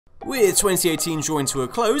With 2018 drawing to a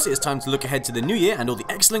close, it's time to look ahead to the new year and all the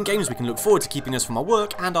excellent games we can look forward to keeping us from our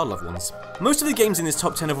work and our loved ones. Most of the games in this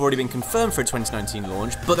top 10 have already been confirmed for a 2019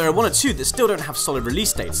 launch, but there are one or two that still don't have solid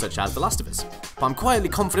release dates, such as The Last of Us. But I'm quietly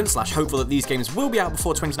confident / hopeful that these games will be out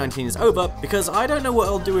before 2019 is over, because I don't know what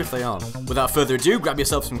I'll do if they aren't. Without further ado, grab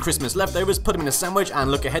yourself some Christmas leftovers, put them in a sandwich,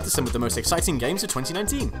 and look ahead to some of the most exciting games of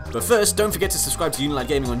 2019. But first, don't forget to subscribe to UNILAD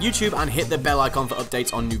Gaming on YouTube and hit the bell icon for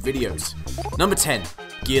updates on new videos. Number 10.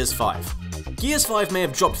 Gears 5. Gears 5 may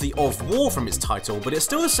have dropped the of war from its title, but it's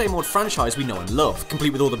still the same old franchise we know and love,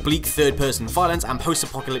 complete with all the bleak third-person violence and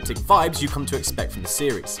post-apocalyptic vibes you come to expect from the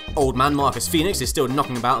series. Old man Marcus Phoenix is still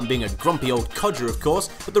knocking about and being a grumpy old codger, of course,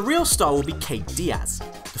 but the real star will be Kate Diaz.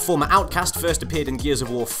 The former outcast first appeared in Gears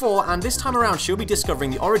of War 4, and this time around she'll be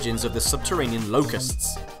discovering the origins of the subterranean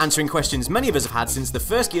locusts, answering questions many of us have had since the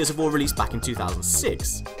first Gears of War released back in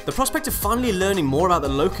 2006. The prospect of finally learning more about the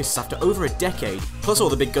locusts after over a decade, plus all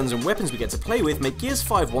the big guns and weapons we get to play with, make Gears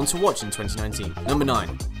 5 one to watch in 2019. Number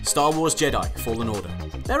 9. Star Wars Jedi Fallen Order.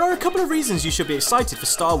 There are a couple of reasons you should be excited for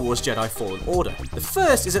Star Wars Jedi Fallen Order. The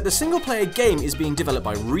first is that the single-player game is being developed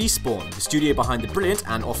by Respawn, the studio behind the brilliant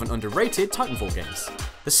and often underrated Titanfall games.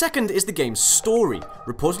 The second is the game's story,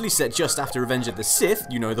 reportedly set just after Revenge of the Sith,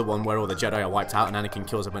 you know, the one where all the Jedi are wiped out and Anakin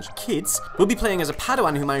kills a bunch of kids. We'll be playing as a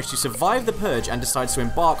Padawan who managed to survive the Purge and decides to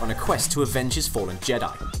embark on a quest to avenge his fallen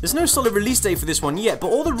Jedi. There's no solid release date for this one yet,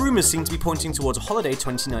 but all the rumours seem to be pointing towards a holiday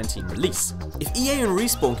 2019 release. If EA and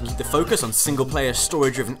Respawn can keep the focus on single-player,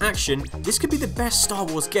 story-driven action, this could be the best Star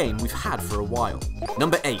Wars game we've had for a while.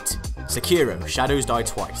 Number 8. Sekiro: Shadows Die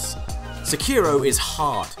Twice. Sekiro is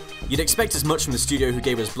hard. You'd expect as much from the studio who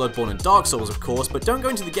gave us Bloodborne and Dark Souls, of course, but don't go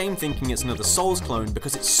into the game thinking it's another Souls clone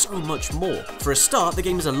because it's so much more. For a start, the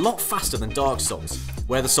game is a lot faster than Dark Souls.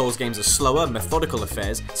 Where the Souls games are slower, methodical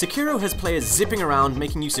affairs, Sekiro has players zipping around,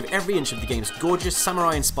 making use of every inch of the game's gorgeous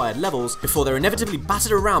samurai-inspired levels before they're inevitably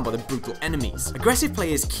battered around by the brutal enemies. Aggressive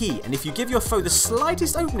play is key, and if you give your foe the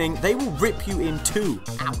slightest opening, they will rip you in two.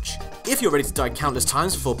 Ouch. If you're ready to die countless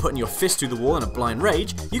times before putting your fist through the wall in a blind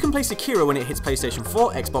rage, you can play Sekiro when it hits PlayStation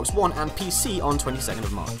 4, Xbox One, and PC on 22nd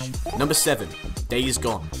of March. Number 7. Days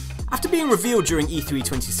Gone. After being revealed during E3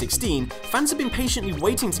 2016, fans have been patiently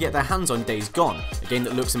waiting to get their hands on Days Gone, a game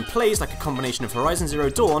that looks and plays like a combination of Horizon Zero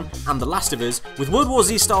Dawn and The Last of Us, with World War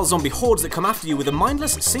Z-style zombie hordes that come after you with a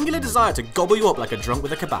mindless, singular desire to gobble you up like a drunk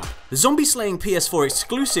with a kebab. The zombie-slaying PS4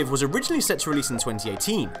 exclusive was originally set to release in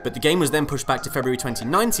 2018, but the game was then pushed back to February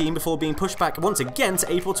 2019 before being pushed back once again to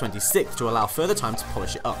April 26th to allow further time to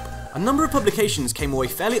polish it up. A number of publications came away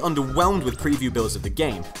fairly underwhelmed with preview builds of the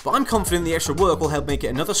game, but I'm confident the extra work will help make it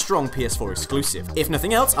another strong PS4 exclusive. If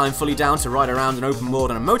nothing else, I'm fully down to ride around an open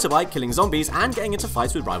world on a motorbike, killing zombies and getting into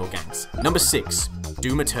fights with rival gangs. Number 6.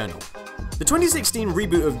 Doom Eternal. The 2016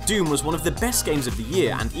 reboot of Doom was one of the best games of the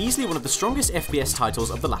year and easily one of the strongest FPS titles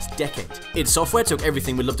of the last decade. id Software took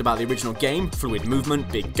everything we loved about the original game, fluid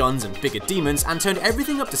movement, big guns and bigger demons, and turned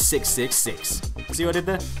everything up to 666. See what I did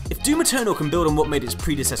there? If Doom Eternal can build on what made its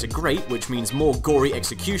predecessor great, which means more gory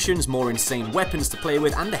executions, more insane weapons to play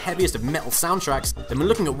with, and the heaviest of metal soundtracks, then we're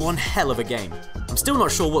looking at one hell of a game. I'm still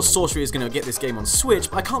not sure what sorcery is going to get this game on Switch,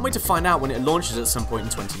 but I can't wait to find out when it launches at some point in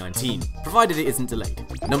 2019, provided it isn't delayed.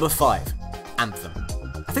 Number 5. Anthem.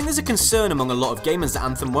 I think there's a concern among a lot of gamers that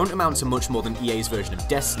Anthem won't amount to much more than EA's version of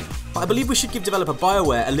Destiny, but I believe we should give developer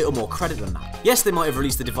BioWare a little more credit than that. Yes, they might have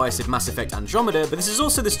released the divisive Mass Effect Andromeda, but this is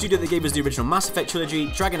also the studio that gave us the original Mass Effect trilogy,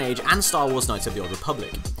 Dragon Age, and Star Wars Knights of the Old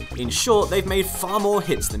Republic. In short, they've made far more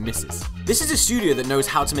hits than misses. This is a studio that knows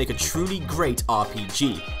how to make a truly great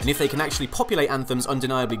RPG, and if they can actually populate Anthem's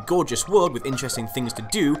undeniably gorgeous world with interesting things to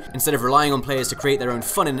do, instead of relying on players to create their own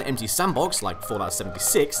fun in an empty sandbox like Fallout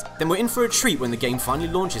 76, then we're in for a treat when the game finally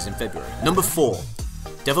launches in February. Number 4.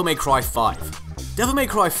 Devil May Cry 5. Devil May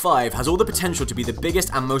Cry 5 has all the potential to be the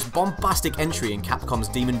biggest and most bombastic entry in Capcom's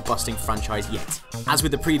demon-busting franchise yet. As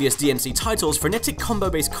with the previous DMC titles, frenetic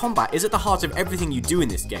combo-based combat is at the heart of everything you do in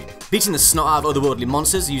this game. Beating the snot out of otherworldly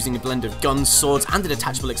monsters using a blend of guns, swords, and a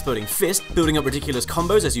detachable exploding fist, building up ridiculous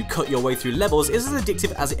combos as you cut your way through levels is as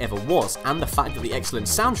addictive as it ever was, and the fact that the excellent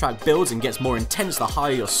soundtrack builds and gets more intense the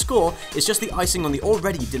higher your score is just the icing on the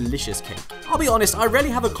already delicious cake. I'll be honest, I rarely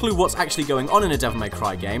have a clue what's actually going on in a Devil May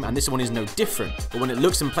Cry game, and this one is no different. But when it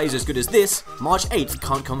looks and plays as good as this, March 8th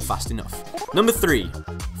can't come fast enough. Number 3.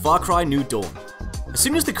 Far Cry New Dawn. As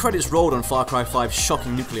soon as the credits rolled on Far Cry 5's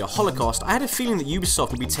shocking nuclear holocaust, I had a feeling that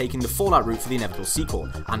Ubisoft would be taking the Fallout route for the inevitable sequel,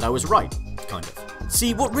 and I was right. kind of.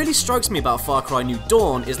 See, what really strikes me about Far Cry New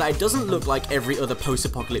Dawn is that it doesn't look like every other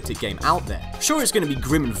post-apocalyptic game out there. Sure, it's going to be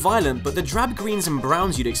grim and violent, but the drab greens and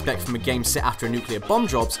browns you'd expect from a game set after a nuclear bomb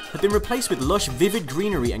drops have been replaced with lush, vivid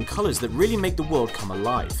greenery and colours that really make the world come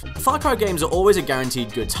alive. Far Cry games are always a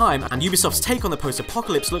guaranteed good time, and Ubisoft's take on the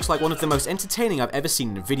post-apocalypse looks like one of the most entertaining I've ever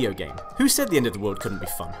seen in a video game. Who said the end of the world couldn't be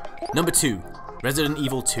fun? Number 2. Resident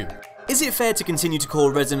Evil 2. Is it fair to continue to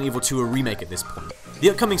call Resident Evil 2 a remake at this point? The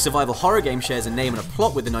upcoming survival horror game shares a name and a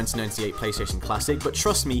plot with the 1998 PlayStation classic, but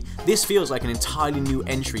trust me, this feels like an entirely new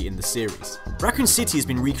entry in the series. Raccoon City has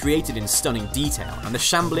been recreated in stunning detail, and the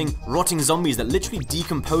shambling, rotting zombies that literally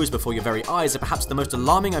decompose before your very eyes are perhaps the most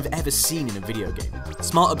alarming I've ever seen in a video game.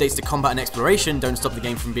 Smart updates to combat and exploration don't stop the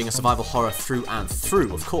game from being a survival horror through and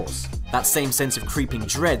through, of course. That same sense of creeping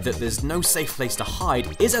dread that there's no safe place to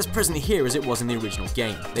hide is as present here as it was in the original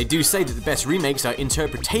game. They do say that the best remakes are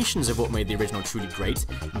interpretations of what made the original truly great,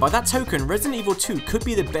 and by that token, Resident Evil 2 could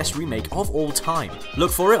be the best remake of all time.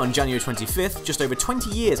 Look for it on January 25th, just over 20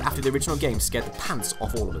 years after the original game scared the pants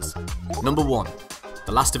off all of us. Number 1.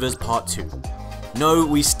 The Last of Us Part 2. No,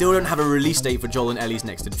 we still don't have a release date for Joel and Ellie's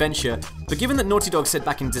next adventure, but given that Naughty Dog said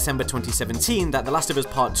back in December 2017 that The Last of Us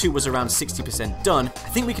Part 2 was around 60% done, I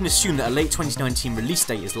think we can assume that a late 2019 release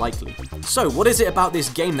date is likely. So, what is it about this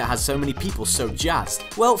game that has so many people so jazzed?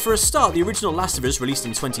 Well, for a start, the original Last of Us, released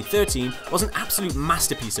in 2013, was an absolute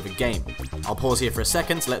masterpiece of a game. I'll pause here for a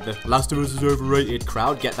second to let the Last of Us is overrated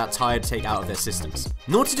crowd get that tired take out of their systems.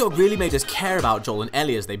 Naughty Dog really made us care about Joel and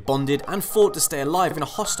Ellie as they bonded and fought to stay alive in a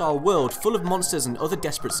hostile world full of monsters and other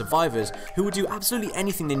desperate survivors who would do absolutely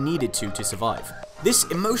anything they needed to survive. This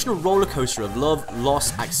emotional rollercoaster of love,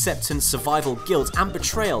 loss, acceptance, survival, guilt, and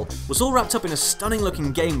betrayal was all wrapped up in a stunning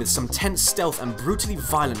looking game with some tense stealth and brutally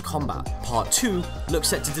violent combat. Part 2 looks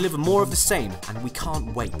set to deliver more of the same, and we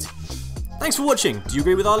can't wait. Thanks for watching. Do you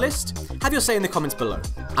agree with our list? Have your say in the comments below.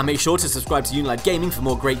 And make sure to subscribe to UNILAD Gaming for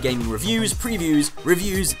more great gaming reviews, previews,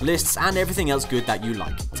 reviews, lists, and everything else good that you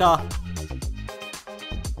like. Ta!